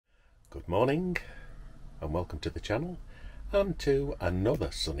Good morning and welcome to the channel and to another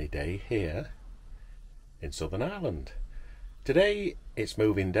sunny day here in Southern Ireland. Today it's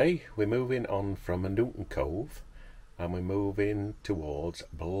moving day. We're moving on from Newton Cove and we're moving towards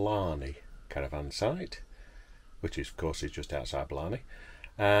Blarney Caravan site, which is, of course is just outside Blarney,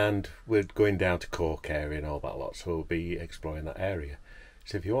 and we're going down to Cork area and all that lot, so we'll be exploring that area.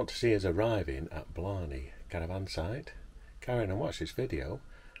 So if you want to see us arriving at Blarney Caravan site, carry on and watch this video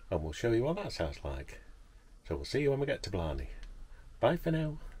and we'll show you what that sounds like. So we'll see you when we get to Blarney. Bye for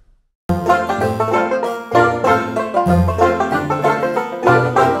now. I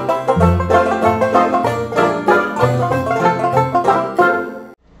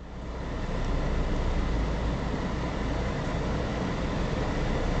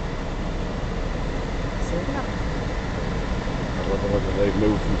don't know whether they've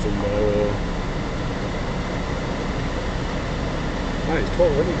moved from somewhere or... Oh, it's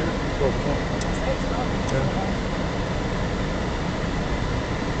 12 already, yeah. 12 o'clock. Yeah.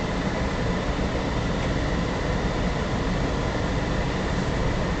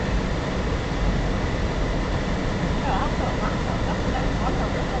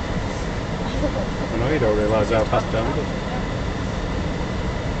 I know you don't realise how fast time it is.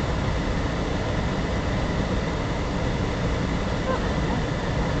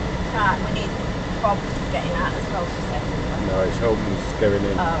 We need Bob getting out as well, she said. No, it's Holmes going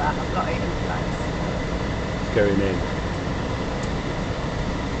in. Alright, I've got it in place. It's going in.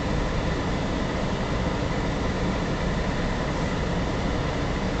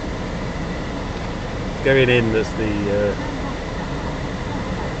 It's going in, that's the...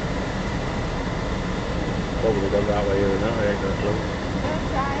 Probably gone that way here and that way, ain't got a clue.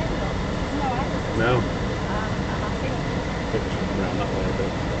 No? I think It's around that way,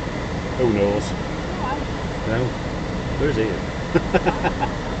 but who knows? No? Where's he?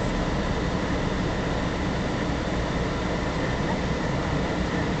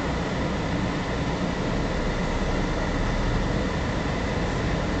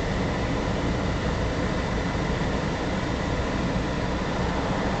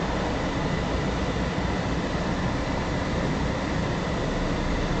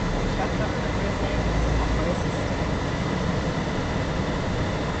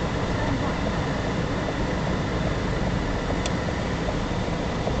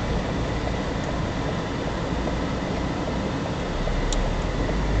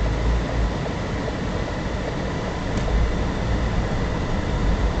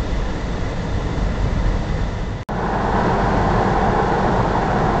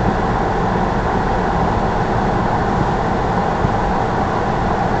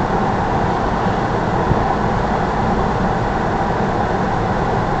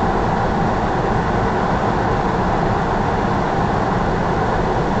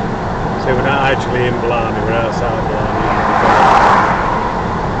 So we're not actually in Blarney, we're outside Blarney.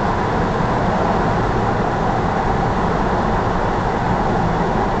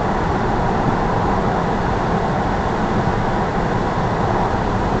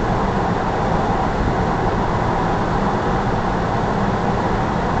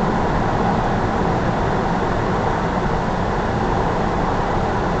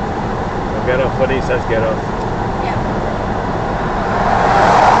 Get off when he says get off.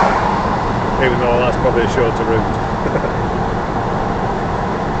 Even though that's probably a shorter route.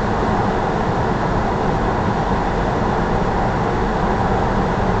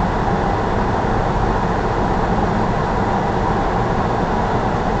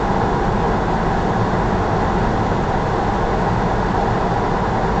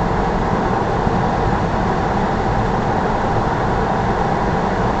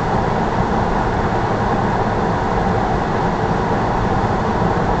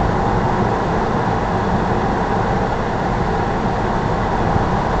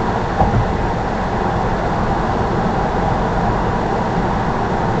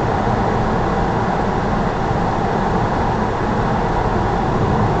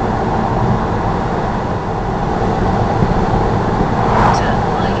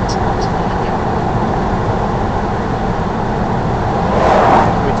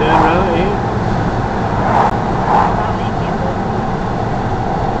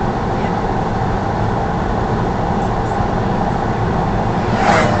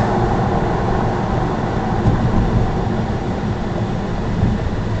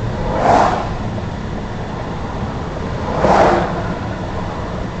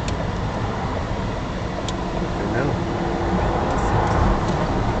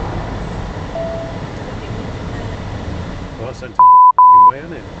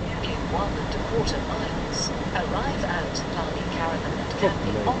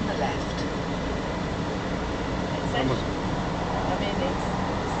 on the left. It's I mean,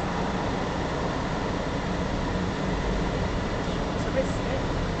 it's a risk, isn't it?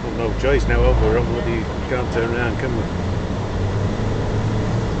 Well, no choice now, over we're on bloody, you can't turn around, can we?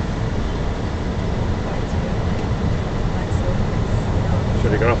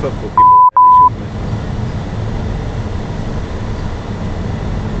 Should have got off at fucking Blarney, shouldn't we?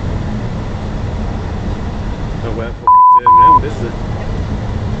 Nowhere to fucking turn round, is there?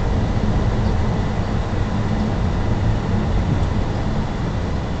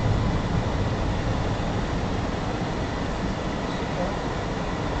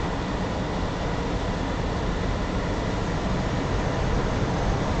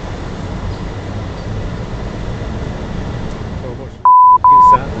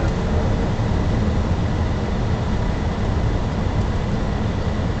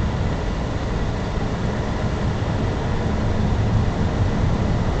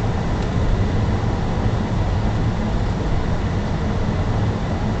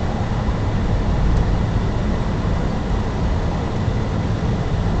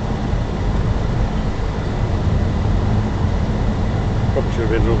 Probably should have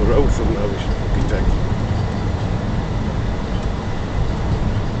been another road somewhere we should fucking take.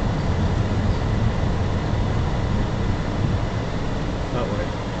 That way.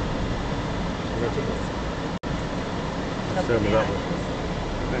 Tell me that way.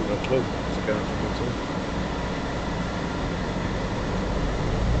 I ain't got a clue. It's a car fucking too.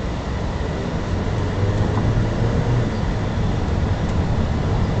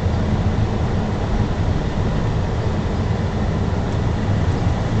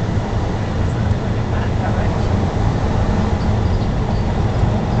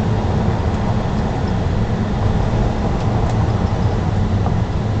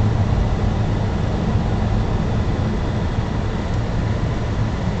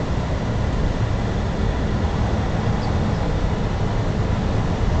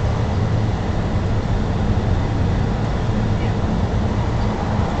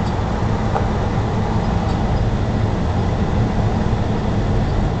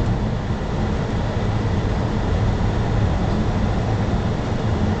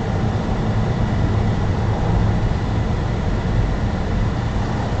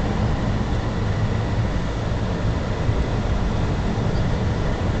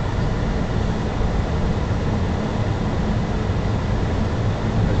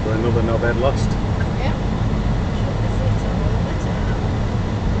 Another no bed lost. Yeah.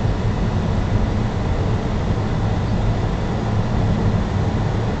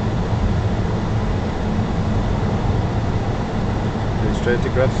 Going straight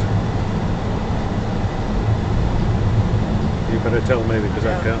across. You better tell me because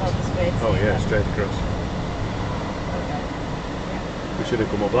I can't. Oh yeah, straight across. Okay. Yeah. We should have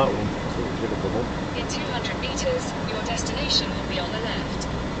come up that one. That's what we should have come up. In 200 meters, your destination will be on the left.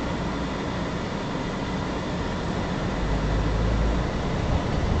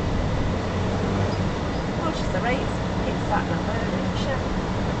 Well, she's the rates. It's that number, isn't she?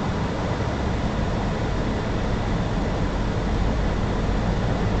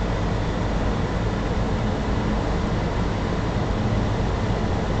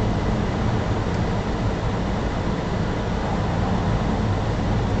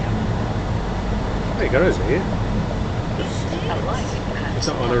 There you go, is it here? It's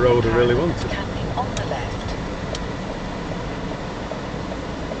not on a road I really want to. Camping on the left.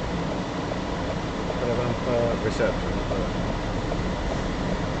 Caravan Park reception.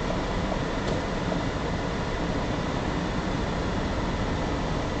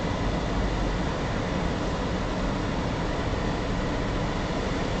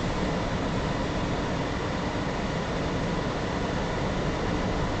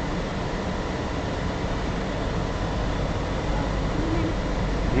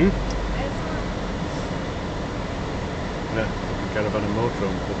 Hmm? Yeah, caravan and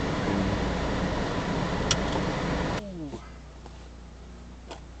motorhome.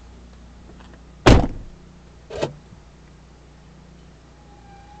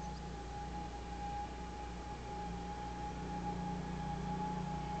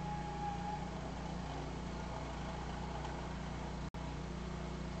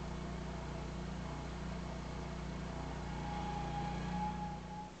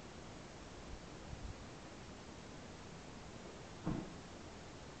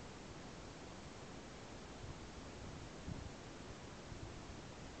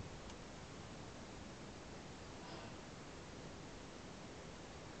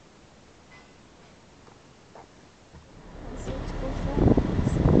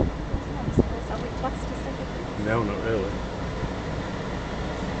 No, not really.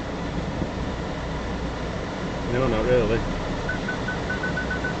 No, not really.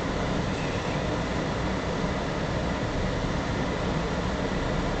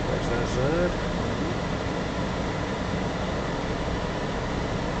 What's that side?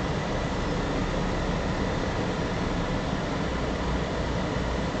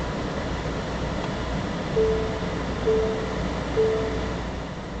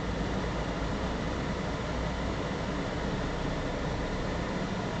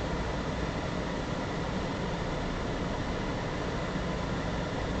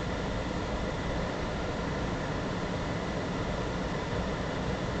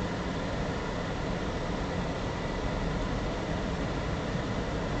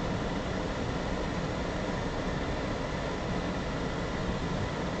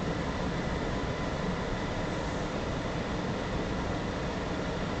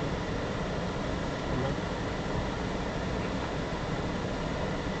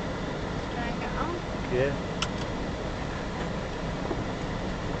 Yeah.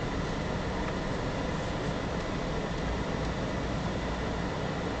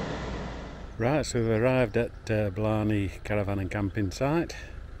 Right, so we've arrived at Blarney Caravan and Camping site.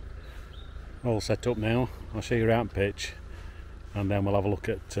 All set up now. I'll show you around pitch and then we'll have a look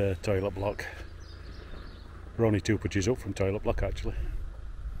at toilet block. We're only 2 pitches up from toilet block actually.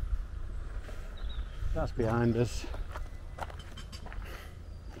 That's behind us.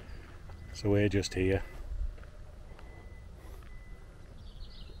 So we're just here.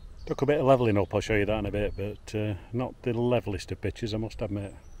 Took a bit of levelling up, I'll show you that in a bit, but not the levelest of pitches I must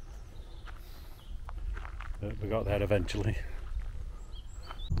admit. But we got there eventually.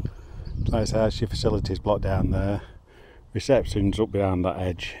 Like I say, that's your facilities block down there. Reception's up behind that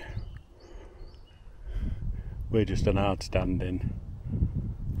edge. We're just an hard standing.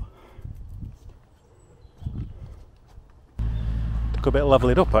 Took a bit of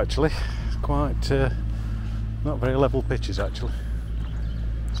levelling up actually. It's quite not very level pitches actually.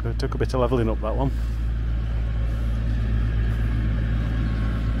 So it took a bit of levelling up that one.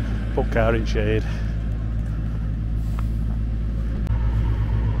 Put car in shade.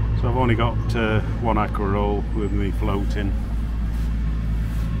 So I've only got one aqua roll with me floating.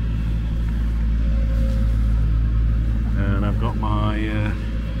 And I've got my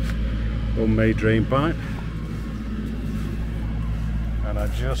homemade drain pipe. And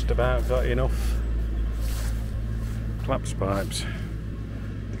I've just about got enough collapse pipes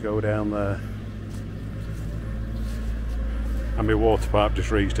to go down there. And my water pipe just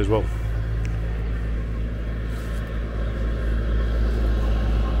reached as well.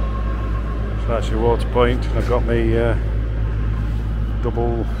 So that's your water point. I've got my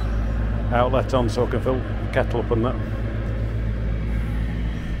double outlet on so I can fill the kettle up and that.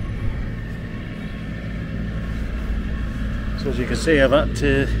 So as you can see, I've had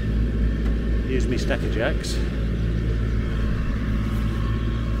to use my stacker jacks.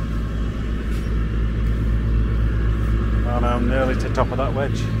 And I'm nearly to the top of that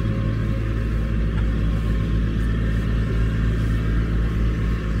wedge.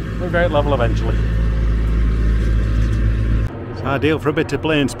 We're great level eventually. It's ideal for a bit of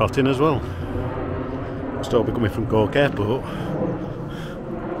plane spotting as well. Must all be coming from Cork Airport.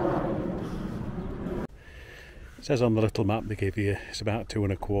 It says on the little map they give you it's about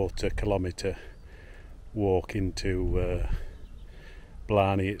 2¼ kilometre walk into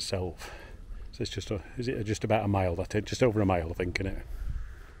Blarney itself. So it's just is it just about a mile? That is just over a mile, I think, isn't it?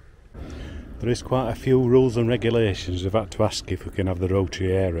 There is quite a few rules and regulations. We've had to ask if we can have the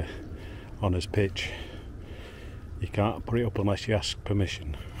rotary area on as pitch. You can't put it up unless you ask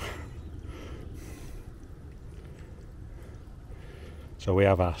permission. So we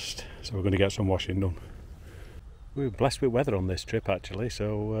have asked. So we're going to get some washing done. We were blessed with weather on this trip actually,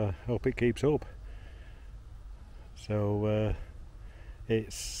 so hope it keeps up. So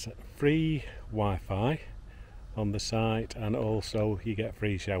it's free Wi-Fi on the site and also you get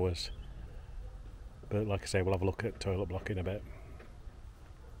free showers. But like I say, we'll have a look at toilet block in a bit.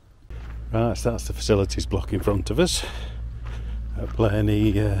 Right, so that's the facilities block in front of us at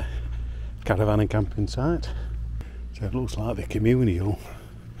Blarney Caravan and Camping site. So it looks like the communal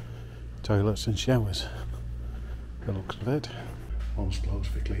toilets and showers. The looks of it. All's closed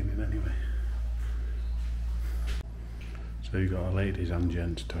for cleaning anyway. So you've got a ladies and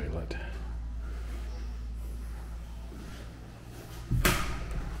gents toilet.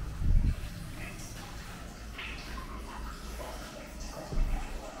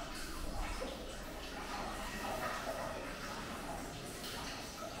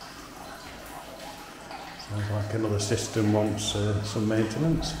 Sounds like another system wants some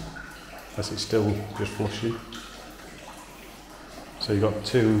maintenance, as it's still just flushing. So you've got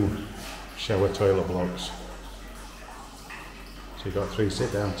 2 shower toilet blocks So you've got 3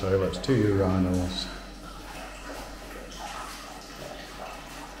 sit-down toilets, 2 urinals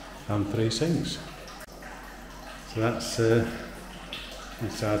and 3 sinks. So that's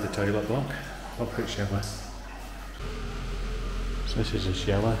inside the toilet block, pocket shower. So this is a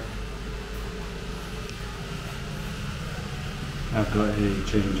shower. I've got a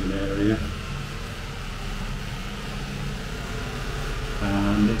changing area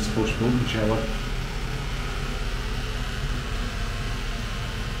and it's push button shower.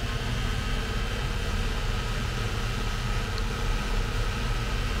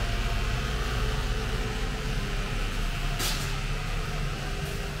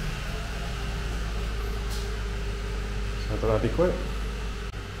 So they're adequate,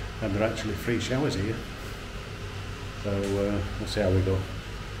 and they're actually free showers here. So we'll see how we go.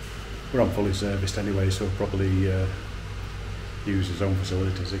 We're on fully serviced anyway, so we'll probably use his own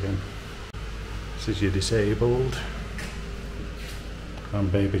facilities again. This is your disabled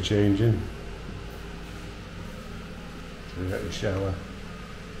and baby changing. So you've got your shower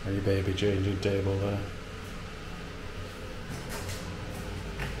and your baby changing table there.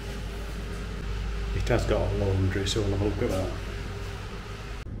 It has got a laundry, so we'll have a look at that.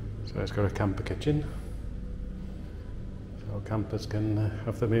 So it's got a camper kitchen. So campers can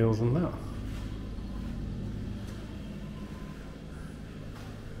have their meals and that.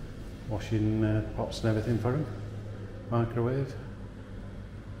 Washing pots and everything for them. Microwave.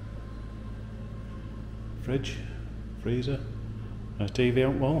 Fridge. Freezer. A TV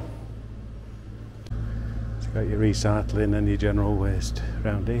on wall. It's got your recycling and your general waste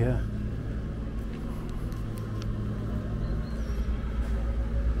around here.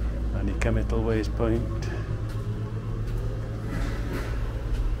 And your chemical waste point.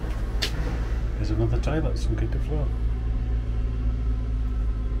 There's another toilet sunk into the floor.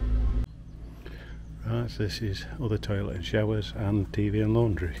 Right, so this is other toilet and showers and TV and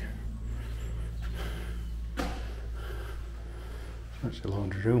laundry. That's the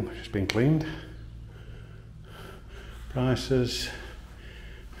laundry room, it's just been cleaned. Prices: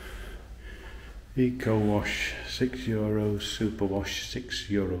 Eco Wash €6, Super Wash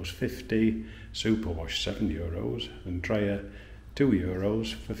 €6.50, Super Wash €7, and Dryer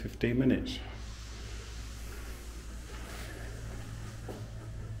 €2 for 15 minutes.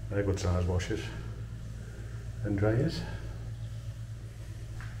 They're good size washers and dryers.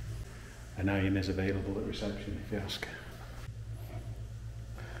 An iron is available at reception if you ask.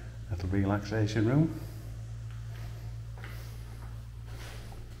 Little relaxation room.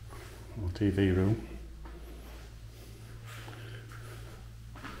 Or TV room.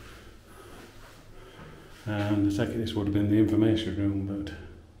 And the second, this would have been the information room, but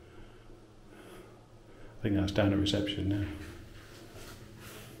I think that's down at reception now.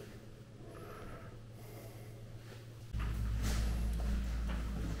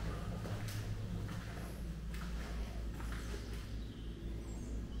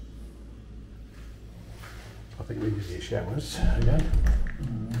 I think these are your showers again.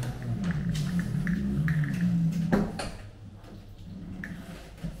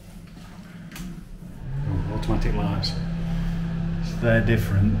 Automatic lights. So they're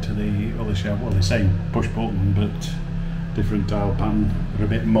different to the other shower. Well, the same push button, but different tile pan. They're a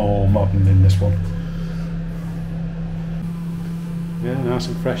bit more modern in this one. Yeah, nice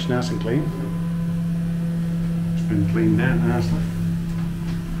and fresh, nice and clean. It's been cleaned out nicely.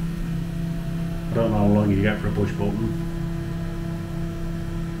 I don't know how long you get for a push button.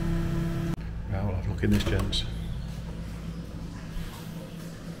 Right, we'll have a look in this, gents.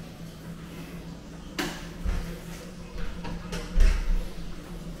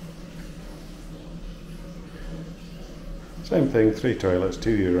 Same thing, 3 toilets,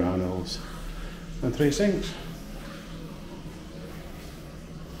 2 urinals and 3 sinks.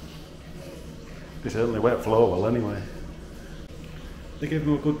 They certainly wet floor well anyway. They gave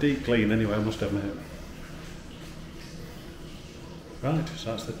them a good deep clean anyway, I must admit. Right, so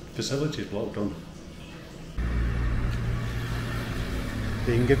that's the facilities block done.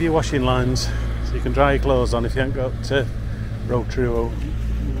 They can give you washing lines, so you can dry your clothes on if you haven't got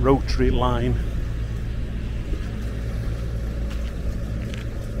rotary line.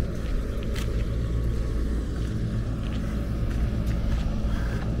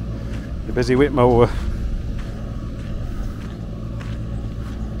 You're busy with mower.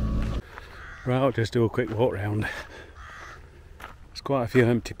 Right, I'll just do a quick walk round. There's quite a few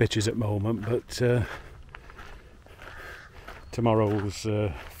empty pitches at the moment, but tomorrow's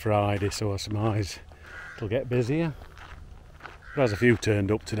Friday, so I surmise it'll get busier. There's a few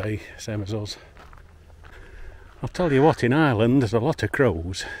turned up today, same as us. I'll tell you what, in Ireland there's a lot of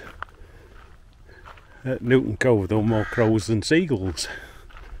crows. at Newton Cove there were more crows than seagulls.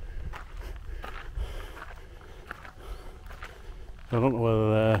 I don't know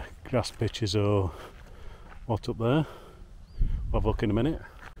whether they're grass pitches or what up there. We'll have a look in a minute.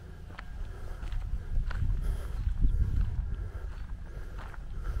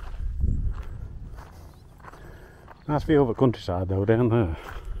 Nice view of the countryside though down there.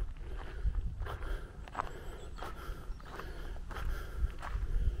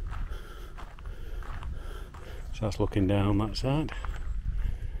 So that's looking down that side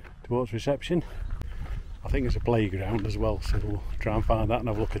towards reception. I think there's a playground as well, so we'll try and find that and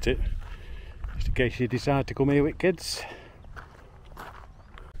have a look at it, just in case you decide to come here with kids.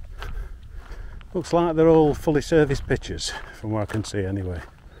 Looks like they're all fully serviced pitches from what I can see anyway.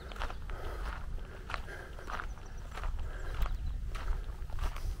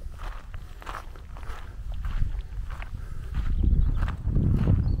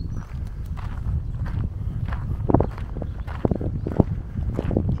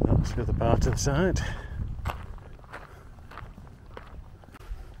 That's the other part of the site.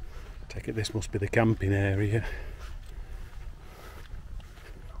 Take it this must be the camping area.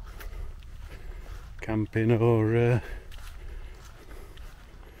 Camping or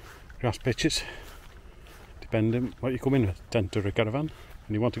grass pitches, depending what you come in with, tent or a caravan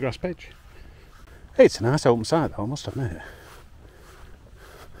and you want a grass pitch. Hey, it's a nice open site though, I must admit.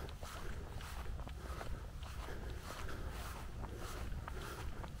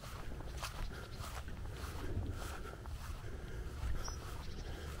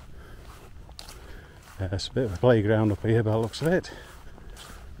 There's a bit of a playground up here by the looks of it.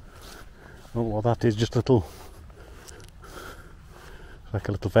 Oh, well, that is just a little, like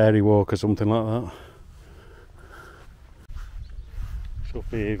a little fairy walk or something like that. So up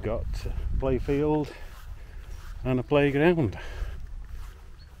here you've got a play field and a playground.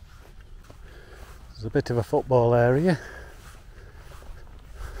 There's a bit of a football area.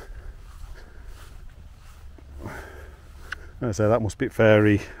 I say that must be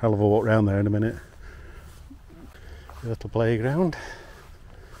fairy. I'll have a walk round there in a minute. A little playground.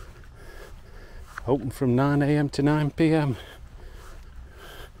 Open from 9 AM to 9 PM.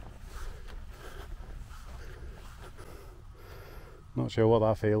 Not sure what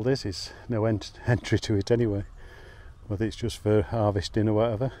that field is. There's no entry to it anyway. Whether it's just for harvesting or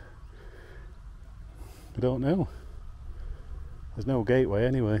whatever, I don't know. There's no gateway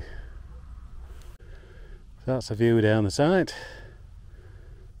anyway. So that's a view down the side.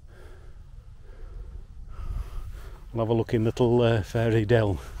 We'll have a look in little fairy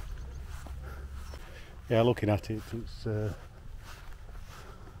dell. Yeah, looking at it, it's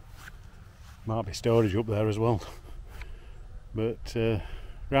might be storage up there as well. But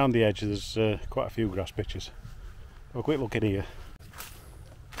round the edge there's quite a few grass pitches. Have a quick look in here.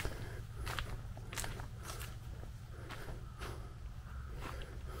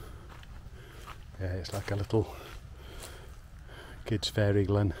 Yeah, it's like a little kids' fairy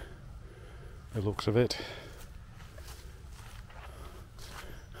glen, the looks of it.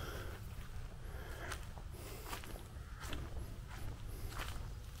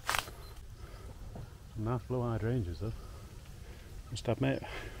 Nice blue hydrangeas though, must admit.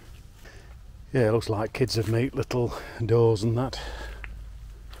 Yeah, it looks like kids have made little doors and that,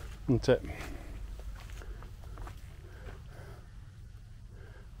 isn't it?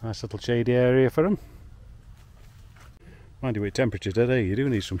 Nice little shady area for them. Mind you, with temperature today, you do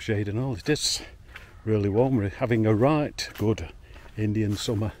need some shade and all. It is really warm. We're having a right good Indian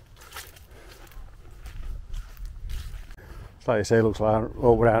summer. It's like I say, it looks like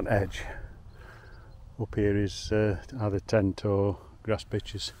we're out on edge. Up here is either tent or grass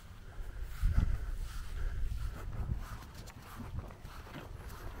pitches.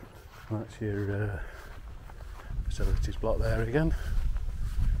 That's your facilities block there again.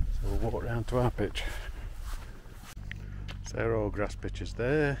 So we'll walk round to our pitch. So there are all grass pitches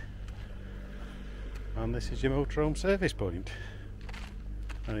there. And this is your motorhome service point.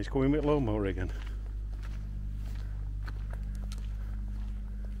 And he's coming with lawnmower again.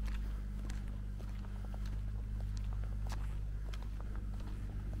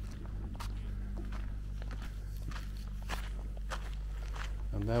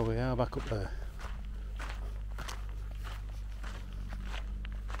 And there we are, back up there.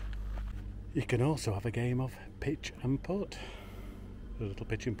 You can also have a game of pitch and putt. There's a little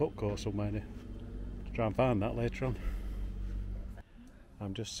pitch and putt course somewhere near. Try and find that later on.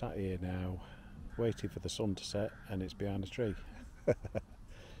 I'm just sat here now, waiting for the sun to set, and it's behind a tree.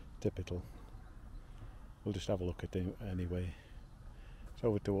 Typical. We'll just have a look at it anyway. It's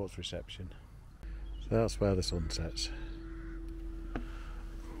over towards reception. So that's where the sun sets.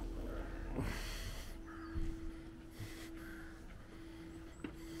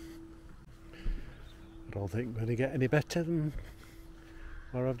 I don't think we're going to get any better than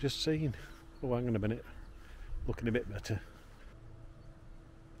what I've just seen. Oh, hang on a minute, looking a bit better.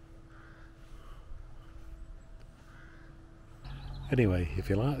 Anyway, if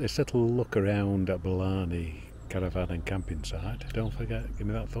you like this little look around at Blarney Caravan and Camping site, don't forget to give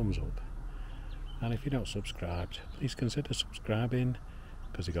me that thumbs up. And if you're not subscribed, please consider subscribing,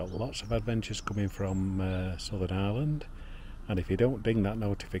 because you've got lots of adventures coming from Southern Ireland. And if you don't ding that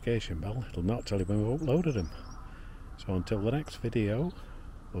notification bell, it'll not tell you when we've uploaded them. So until the next video,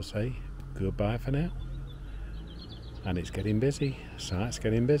 we'll say goodbye for now. And it's getting busy, the site's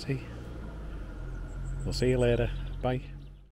getting busy. We'll see you later, bye.